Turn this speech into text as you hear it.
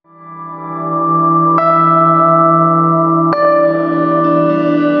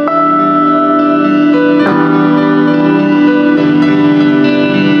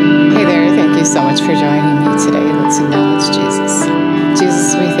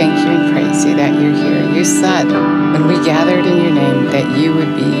thank you and praise you that you're here. You said when we gathered in your name that you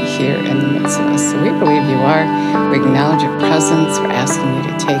would be here in the midst of us. So we believe you are. We acknowledge your presence. We're asking you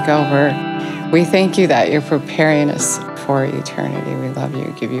to take over. We thank you that you're preparing us for eternity. We love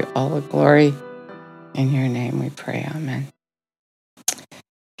you. Give you all the glory. In your name we pray. Amen.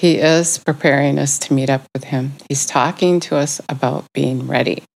 He is preparing us to meet up with him. He's talking to us about being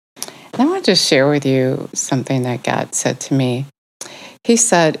ready. And I want to just share with you something that God said to me. He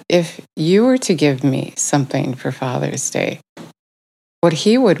said, if you were to give me something for Father's Day, what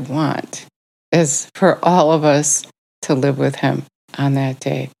he would want is for all of us to live with him on that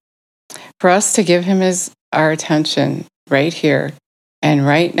day. For us to give him our attention right here and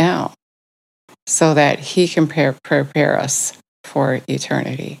right now so that he can prepare us for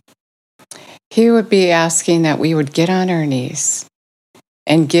eternity. He would be asking that we would get on our knees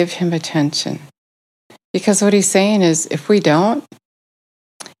and give him attention. Because what he's saying is, if we don't,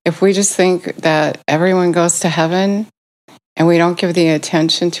 if we just think that everyone goes to heaven and we don't give the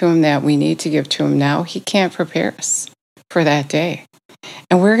attention to him that we need to give to him now, he can't prepare us for that day.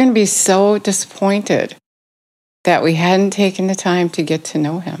 And we're going to be so disappointed that we hadn't taken the time to get to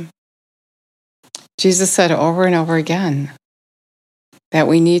know him. Jesus said over and over again that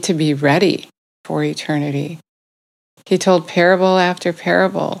we need to be ready for eternity. He told parable after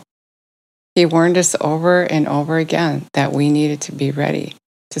parable. He warned us over and over again that we needed to be ready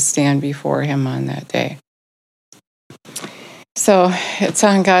to stand before him on that day. So it's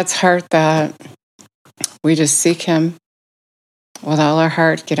on God's heart that we just seek him with all our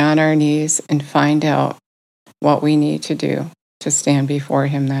heart, get on our knees, and find out what we need to do to stand before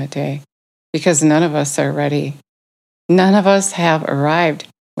him that day. Because none of us are ready. None of us have arrived,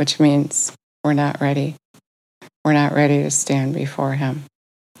 which means we're not ready. We're not ready to stand before him.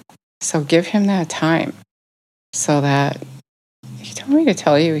 So give him that time so that he told me to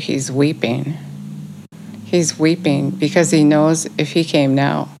tell you he's weeping. He's weeping because he knows if he came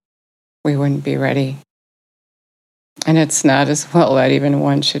now, we wouldn't be ready. And it's not as well that even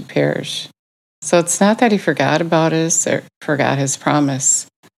one should perish. So it's not that he forgot about us or forgot his promise.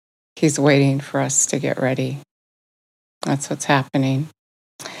 He's waiting for us to get ready. That's what's happening.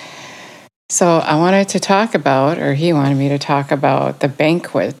 So I wanted to talk about, or he wanted me to talk about, the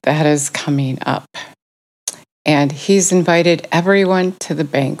banquet that is coming up. And he's invited everyone to the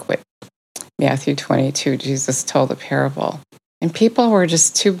banquet. Matthew 22, Jesus told a parable. And people were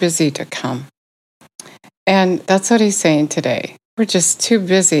just too busy to come. And that's what he's saying today. We're just too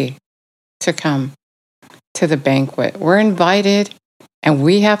busy to come to the banquet. We're invited, and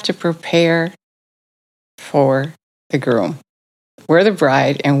we have to prepare for the groom. We're the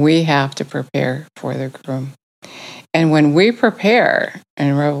bride, and we have to prepare for the groom. And when we prepare,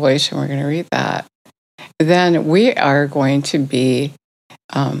 in Revelation, we're going to read that, then we are going to be,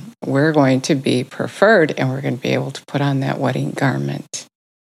 preferred, and we're going to be able to put on that wedding garment.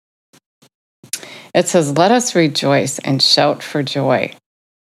 It says, let us rejoice and shout for joy.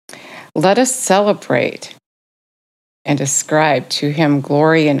 Let us celebrate and ascribe to him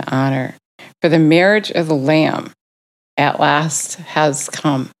glory and honor. For the marriage of the Lamb at last has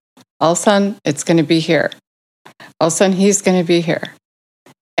come. All of a sudden, it's going to be here. All of a sudden, he's going to be here.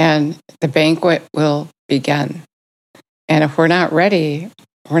 And the banquet will begin. And if we're not ready,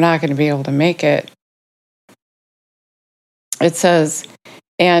 we're not going to be able to make it. It says,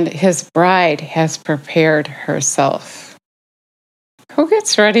 and his bride has prepared herself. Who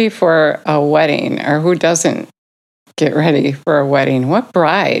gets ready for a wedding, or who doesn't get ready for a wedding? What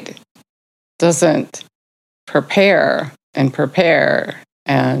bride doesn't prepare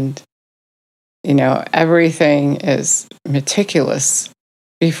and everything is meticulous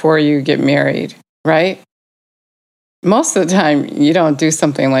before you get married, right? Most of the time, you don't do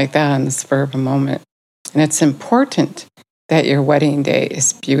something like that on the spur of a moment. And it's important that your wedding day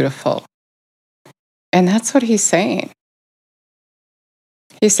is beautiful. And that's what he's saying.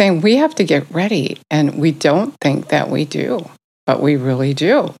 He's saying we have to get ready, and we don't think that we do, but we really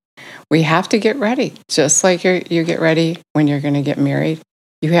do. We have to get ready, just like you get ready when you're going to get married.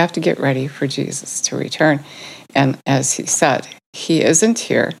 You have to get ready for Jesus to return. And as he said, he isn't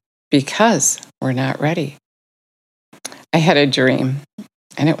here because we're not ready. I had a dream,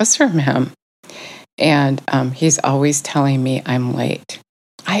 and it was from him. And he's always telling me I'm late.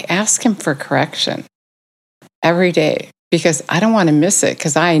 I ask him for correction every day because I don't want to miss it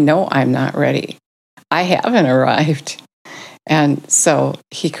because I know I'm not ready. I haven't arrived. And so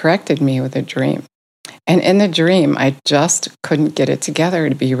he corrected me with a dream. And in the dream, I just couldn't get it together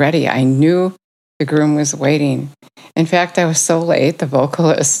to be ready. I knew the groom was waiting. In fact, I was so late, the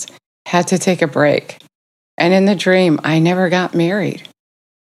vocalist had to take a break. And in the dream, I never got married.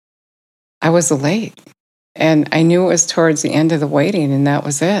 I was late. And I knew it was towards the end of the waiting, and that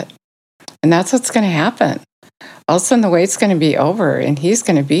was it. And that's what's going to happen. All of a sudden, the wait's going to be over, and he's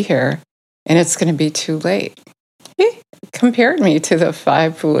going to be here, and it's going to be too late. He compared me to the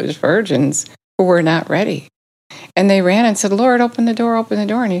 5 foolish virgins who were not ready. And they ran and said, Lord, open the door, open the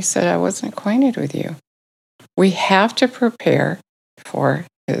door. And he said, I wasn't acquainted with you. We have to prepare for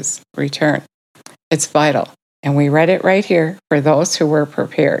his return. It's vital. And we read it right here for those who were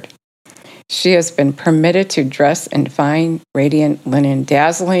prepared. She has been permitted to dress in fine, radiant linen,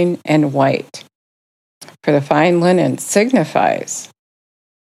 dazzling and white. For the fine linen signifies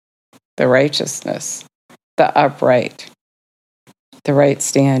the righteousness, the upright, the right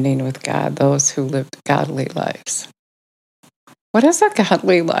standing with God, those who lived godly lives. What is a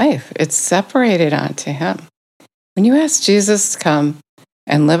godly life? It's separated onto him. When you ask Jesus to come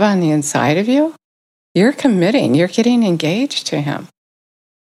and live on the inside of you, you're committing, you're getting engaged to him.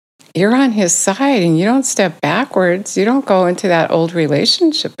 You're on his side and you don't step backwards. You don't go into that old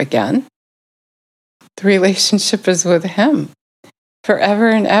relationship again. The relationship is with him forever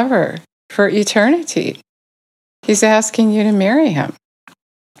and ever, for eternity. He's asking you to marry him.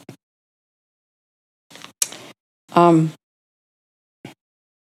 Then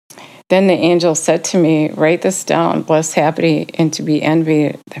the angel said to me, write this down, blessed, happy, and to be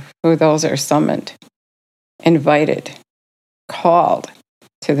envied, who those are summoned, invited, called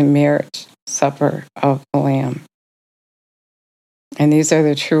to the marriage supper of the Lamb. And these are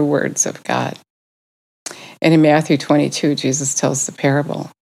the true words of God. And in Matthew 22, Jesus tells the parable.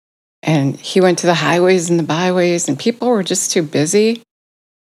 And he went to the highways and the byways, and people were just too busy.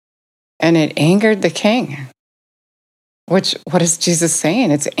 And it angered the king. What is Jesus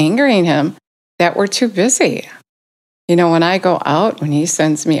saying? It's angering him that we're too busy. You know, when I go out, when he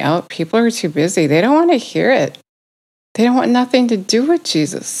sends me out, people are too busy. They don't want to hear it. They don't want nothing to do with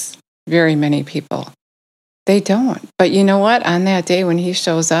Jesus. Very many people. They don't. But you know what? On that day when he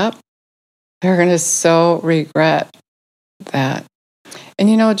shows up, they're going to so regret that. And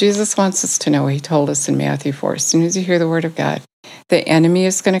you know, Jesus wants us to know, he told us in Matthew 4, as soon as you hear the word of God, the enemy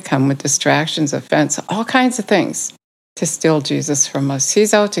is going to come with distractions, offense, all kinds of things to steal Jesus from us.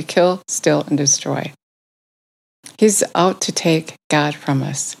 He's out to kill, steal, and destroy. He's out to take God from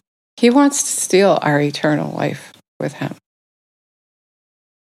us. He wants to steal our eternal life with him.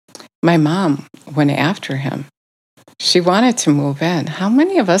 My mom went after him. She wanted to move in. How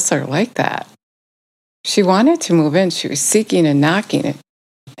many of us are like that? She wanted to move in. She was seeking and knocking,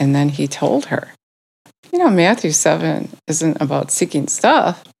 and then he told her. You know, Matthew 7 isn't about seeking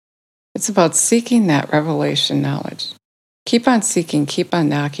stuff. It's about seeking that revelation knowledge. Keep on seeking, keep on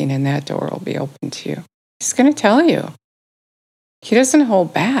knocking, and that door will be open to you. He's going to tell you. He doesn't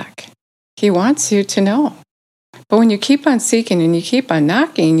hold back. He wants you to know. But when you keep on seeking and you keep on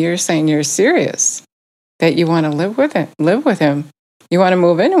knocking, you're saying you're serious, that you want to live with him. You want to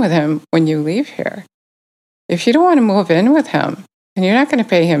move in with him when you leave here. If you don't want to move in with him, then you're not going to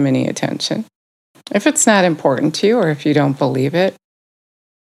pay him any attention. If it's not important to you, or if you don't believe it,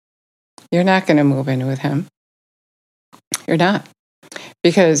 you're not going to move in with him. You're not.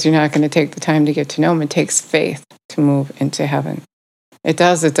 Because you're not going to take the time to get to know him. It takes faith to move into heaven. It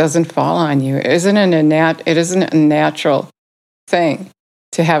does. It doesn't fall on you. It isn't a natural thing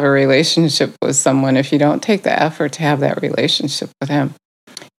to have a relationship with someone if you don't take the effort to have that relationship with him.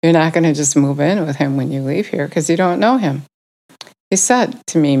 You're not going to just move in with him when you leave here because you don't know him. He said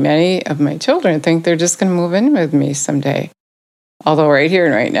to me, many of my children think they're just going to move in with me someday. Although right here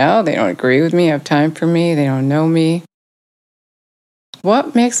and right now, they don't agree with me, have time for me, they don't know me.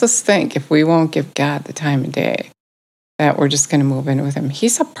 What makes us think, if we won't give God the time of day, that we're just going to move in with him?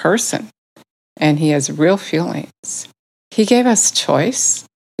 He's a person, and he has real feelings. He gave us choice.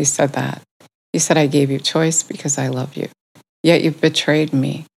 He said that. He said, I gave you choice because I love you. Yet you've betrayed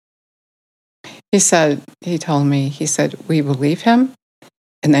me. He told me, we believe him,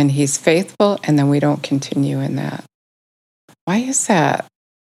 and then he's faithful, and then we don't continue in that. Why is that?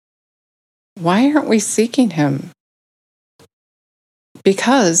 Why aren't we seeking him?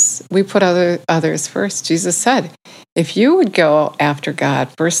 Because we put others first. Jesus said, if you would go after God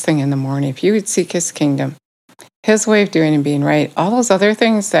first thing in the morning, if you would seek his kingdom, his way of doing and being right, all those other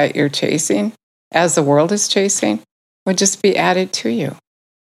things that you're chasing, as the world is chasing, would just be added to you.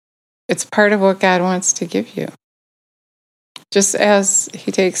 It's part of what God wants to give you. Just as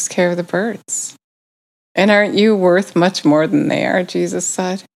he takes care of the birds. And aren't you worth much more than they are, Jesus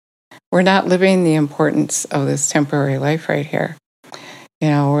said? We're not living the importance of this temporary life right here. You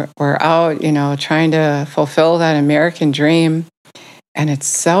know, we're out, trying to fulfill that American dream, and it's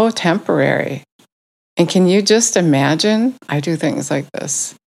so temporary. And can you just imagine? I do things like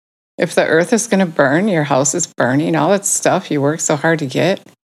this. If the earth is going to burn, your house is burning, all that stuff you work so hard to get,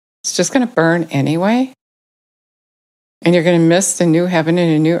 it's just going to burn anyway. And you're going to miss the new heaven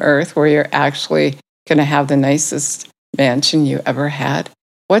and a new earth where you're actually going to have the nicest mansion you ever had.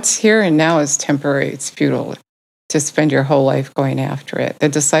 What's here and now is temporary. It's futile to spend your whole life going after it. The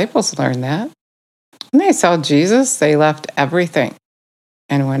disciples learned that. When they saw Jesus, they left everything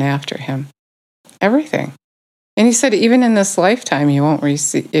and went after him. Everything. And he said, even in this lifetime, you won't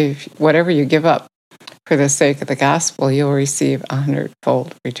receive, if whatever you give up for the sake of the gospel, you'll receive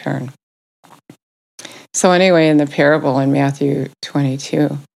 100-fold return. So anyway, in the parable in Matthew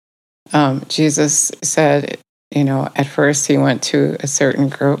 22, Jesus said, at first he went to a certain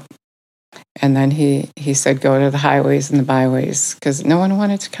group, and then he said, go to the highways and the byways, because no one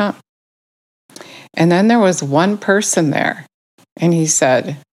wanted to come. And then there was one person there, and he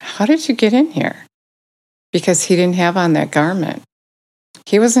said, how did you get in here? Because he didn't have on that garment.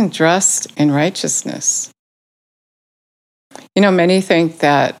 He wasn't dressed in righteousness. Many think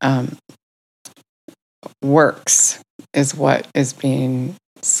that works is what is being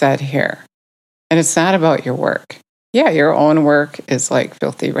said here. And it's not about your work. Yeah, your own work is like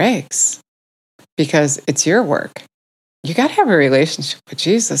filthy rags because it's your work. You got to have a relationship with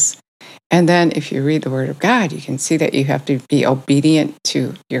Jesus. And then if you read the Word of God, you can see that you have to be obedient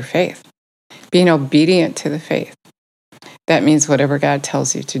to your faith. Being obedient to the faith. That means whatever God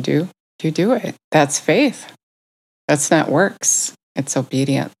tells you to do, you do it. That's faith. That's not works. It's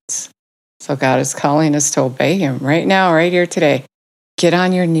obedience. So God is calling us to obey him right now, right here today. Get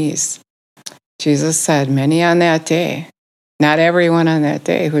on your knees. Jesus said, many on that day, not everyone on that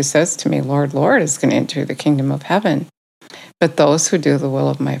day who says to me, Lord, Lord, is going to enter the kingdom of heaven, but those who do the will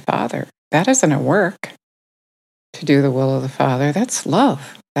of my Father. That isn't a work. To do the will of the Father, that's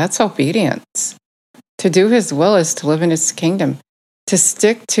love. That's obedience. To do his will is to live in his kingdom, to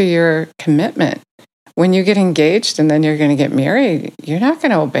stick to your commitment. When you get engaged and then you're going to get married, you're not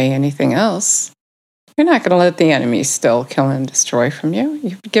going to obey anything else. You're not going to let the enemy steal, kill, and destroy from you.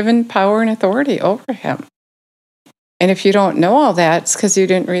 You've given power and authority over him. And if you don't know all that, it's because you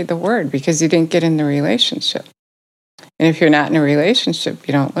didn't read the Word, because you didn't get in the relationship. And if you're not in a relationship,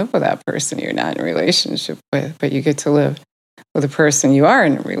 you don't live with that person you're not in a relationship with, but you get to live with the person you are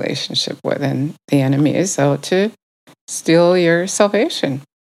in a relationship with, and the enemy is out to steal your salvation.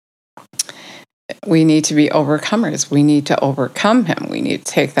 We need to be overcomers. We need to overcome him. We need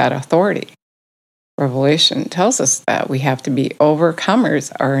to take that authority. Revelation tells us that we have to be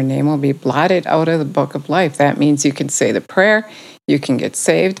overcomers. Our name will be blotted out of the book of life. That means you can say the prayer, you can get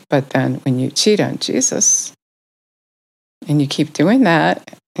saved, but then when you cheat on Jesus and you keep doing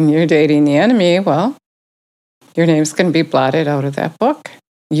that and you're dating the enemy, well, your name's going to be blotted out of that book.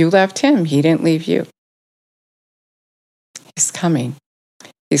 You left him. He didn't leave you. He's coming.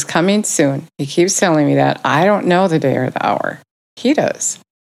 He's coming soon. He keeps telling me that. I don't know the day or the hour. He does.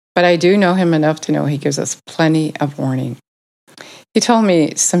 But I do know him enough to know he gives us plenty of warning. He told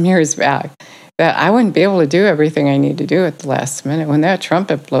me some years back that I wouldn't be able to do everything I need to do at the last minute. When that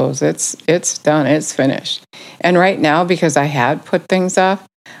trumpet blows, it's done. It's finished. And right now, because I had put things off,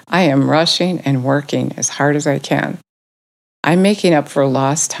 I am rushing and working as hard as I can. I'm making up for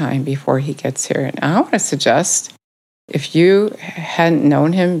lost time before he gets here. And I want to suggest, if you hadn't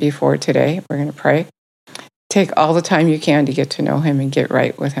known him before today, we're going to pray. Take all the time you can to get to know him and get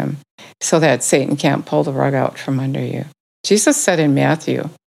right with him so that Satan can't pull the rug out from under you. Jesus said in Matthew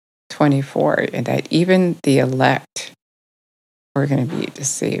 24 that even the elect are going to be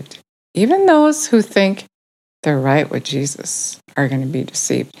deceived. Even those who think they're right with Jesus are going to be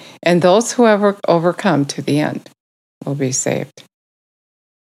deceived. And those who ever overcome to the end will be saved.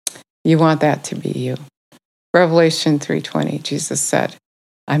 You want that to be you. Revelation 3:20, Jesus said,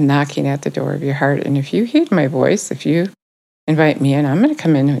 I'm knocking at the door of your heart, and if you heed my voice, if you invite me in, I'm going to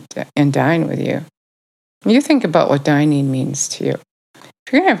come in and dine with you. You think about what dining means to you.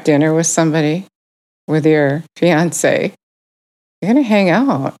 If you're going to have dinner with somebody, with your fiance, you're going to hang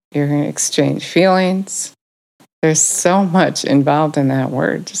out. You're going to exchange feelings. There's so much involved in that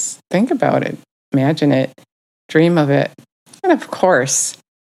word. Just think about it. Imagine it. Dream of it. And of course,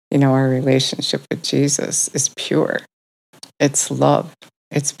 our relationship with Jesus is pure. It's love.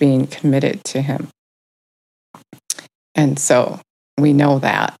 It's being committed to him. And so we know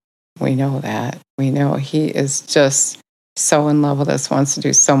that. We know that. We know he is just so in love with us, wants to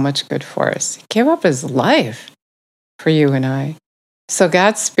do so much good for us. He gave up his life for you and I. So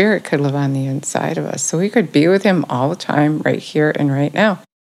God's Spirit could live on the inside of us. So we could be with him all the time, right here and right now,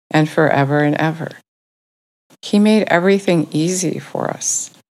 and forever and ever. He made everything easy for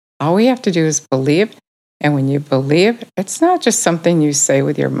us. All we have to do is believe And when you believe, it's not just something you say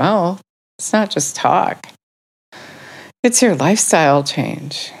with your mouth. It's not just talk. It's your lifestyle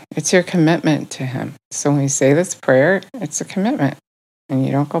change. It's your commitment to Him. So when you say this prayer, it's a commitment and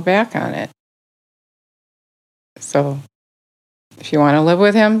you don't go back on it. So if you want to live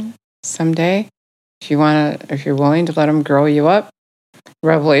with Him someday, if you're willing to let Him grow you up,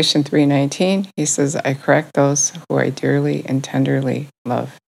 Revelation 3:19, He says, I correct those who I dearly and tenderly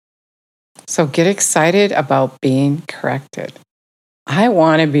love. So get excited about being corrected. I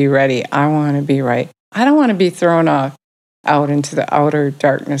want to be ready. I want to be right. I don't want to be thrown out into the outer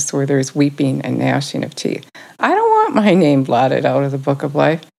darkness where there's weeping and gnashing of teeth. I don't want my name blotted out of the book of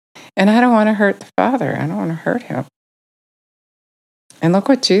life. And I don't want to hurt the Father. I don't want to hurt Him. And look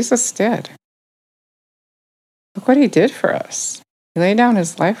what Jesus did. Look what He did for us. He laid down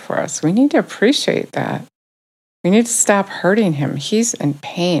His life for us. We need to appreciate that. We need to stop hurting Him. He's in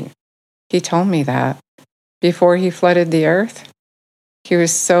pain. He told me that before He flooded the earth. He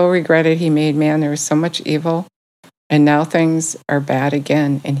was so regretted He made man. There was so much evil. And now things are bad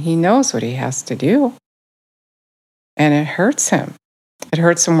again. And He knows what He has to do. And it hurts Him. It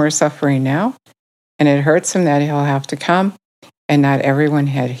hurts Him we're suffering now. And it hurts Him that He'll have to come. And not everyone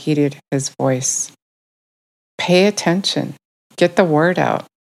had heeded His voice. Pay attention. Get the word out.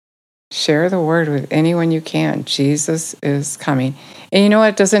 Share the word with anyone you can. Jesus is coming. And you know what?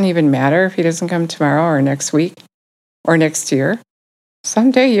 It doesn't even matter if He doesn't come tomorrow or next week or next year.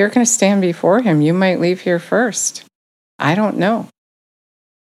 Someday you're going to stand before Him. You might leave here first. I don't know.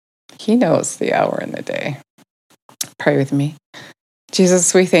 He knows the hour and the day. Pray with me.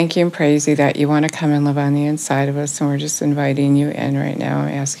 Jesus, we thank You and praise You that You want to come and live on the inside of us. And we're just inviting You in right now.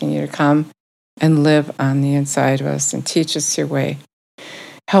 I'm asking You to come and live on the inside of us and teach us Your way.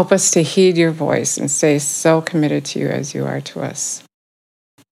 Help us to heed Your voice and stay so committed to You as You are to us.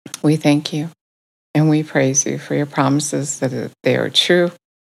 We thank You and we praise You for Your promises that they are true,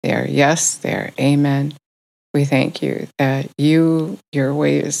 they are yes, they are amen. We thank You that Your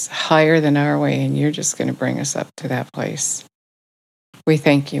way is higher than our way and You're just going to bring us up to that place. We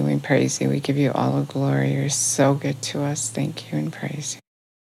thank You and praise You. We give You all the glory. You're so good to us. Thank You and praise You.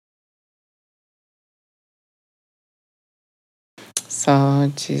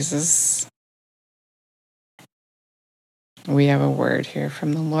 So, Jesus, we have a word here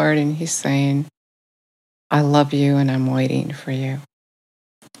from the Lord, and He's saying, I love You and I'm waiting for You.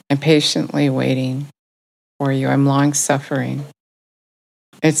 I'm patiently waiting for You. I'm long suffering.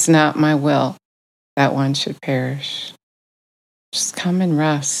 It's not my will that one should perish. Just come and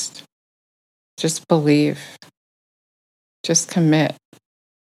rest. Just believe. Just commit.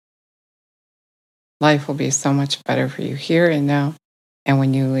 Life will be so much better for you here and now and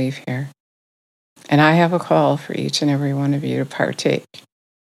when you leave here. And I have a call for each and every one of you to partake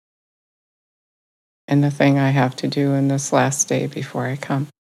in the thing I have to do in this last day before I come.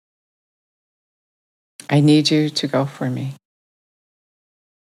 I need you to go for me.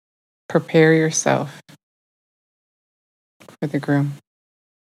 Prepare yourself for the groom.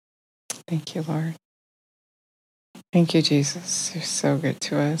 Thank You, Lord. Thank You, Jesus. You're so good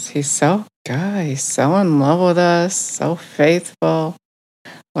to us. He's so good. He's so in love with us, so faithful.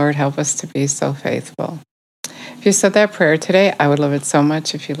 Lord, help us to be so faithful. If you said that prayer today, I would love it so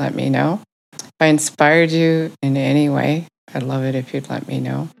much if you'd let me know. If I inspired you in any way, I'd love it if you'd let me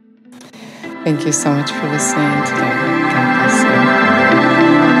know. Thank you so much for listening today. God bless you.